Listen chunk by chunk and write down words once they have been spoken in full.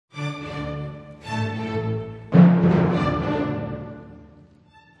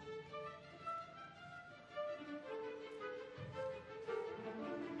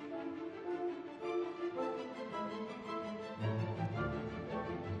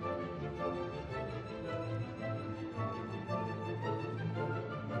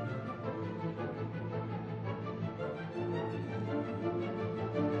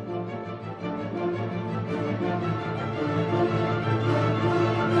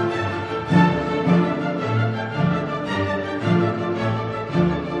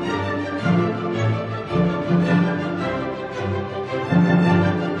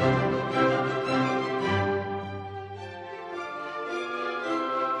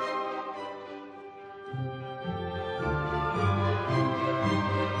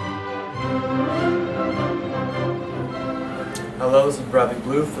Hello, this is Bradley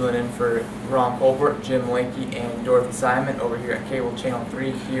Blue filling in for Ron Colbert, Jim Lakey, and Dorothy Simon over here at Cable Channel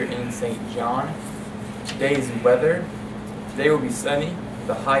 3 here in St. John. Today's weather. Today will be sunny with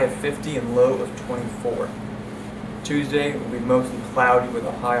a high of 50 and low of 24. Tuesday will be mostly cloudy with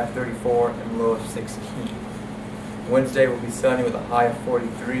a high of 34 and low of 16. Wednesday will be sunny with a high of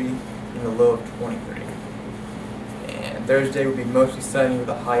 43 and a low of 23. And Thursday will be mostly sunny with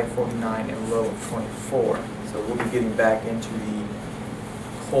a high of 49 and a low of 24. So we'll be getting back into the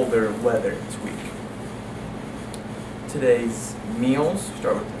colder weather this week. Today's meals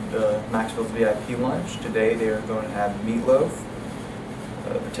start with the Maxwell's VIP lunch. Today they are going to have meatloaf,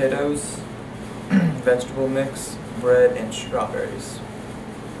 potatoes, vegetable mix, bread, and strawberries.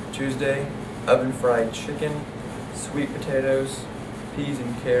 Tuesday, oven fried chicken, sweet potatoes, peas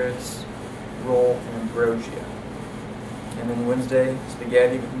and carrots, roll, and ambrosia. And then Wednesday,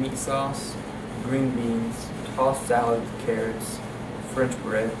 spaghetti with meat sauce, green beans, tossed salad with carrots, French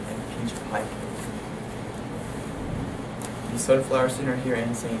bread, and peach pie cake. The Sunflower Center here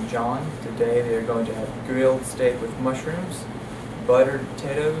in St. John. Today they are going to have grilled steak with mushrooms, buttered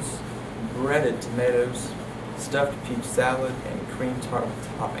potatoes, breaded tomatoes, stuffed peach salad, and cream tart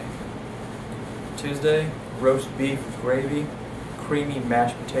with topping. Tuesday, roast beef with gravy, creamy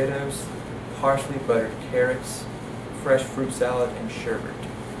mashed potatoes, partially buttered carrots, fresh fruit salad, and sherbet.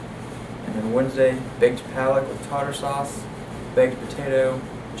 And then Wednesday, baked palate with tartar sauce, baked potato,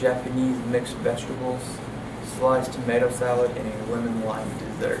 Japanese mixed vegetables, sliced tomato salad, and a lemon lime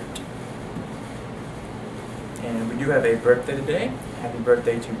dessert. And we do have a birthday today. Happy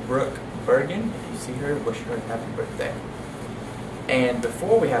birthday to Brooke Bergen. If you see her, wish her a happy birthday. And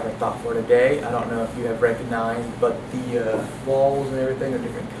before we have our thought for today, I don't know if you have recognized, but the walls and everything are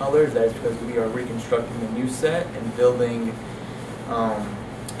different colors. That is because we are reconstructing the new set and building,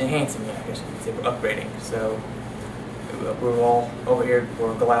 enhancing it, I guess you could say, we're upgrading. So we're all over here,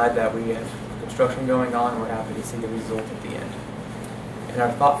 we're glad that we have construction going on, and we're happy to see the result at the end. And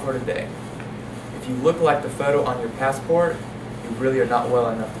our thought for today: if you look like the photo on your passport, you really are not well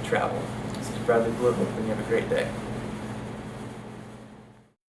enough to travel. This is Bradley Blue, and you have a great day.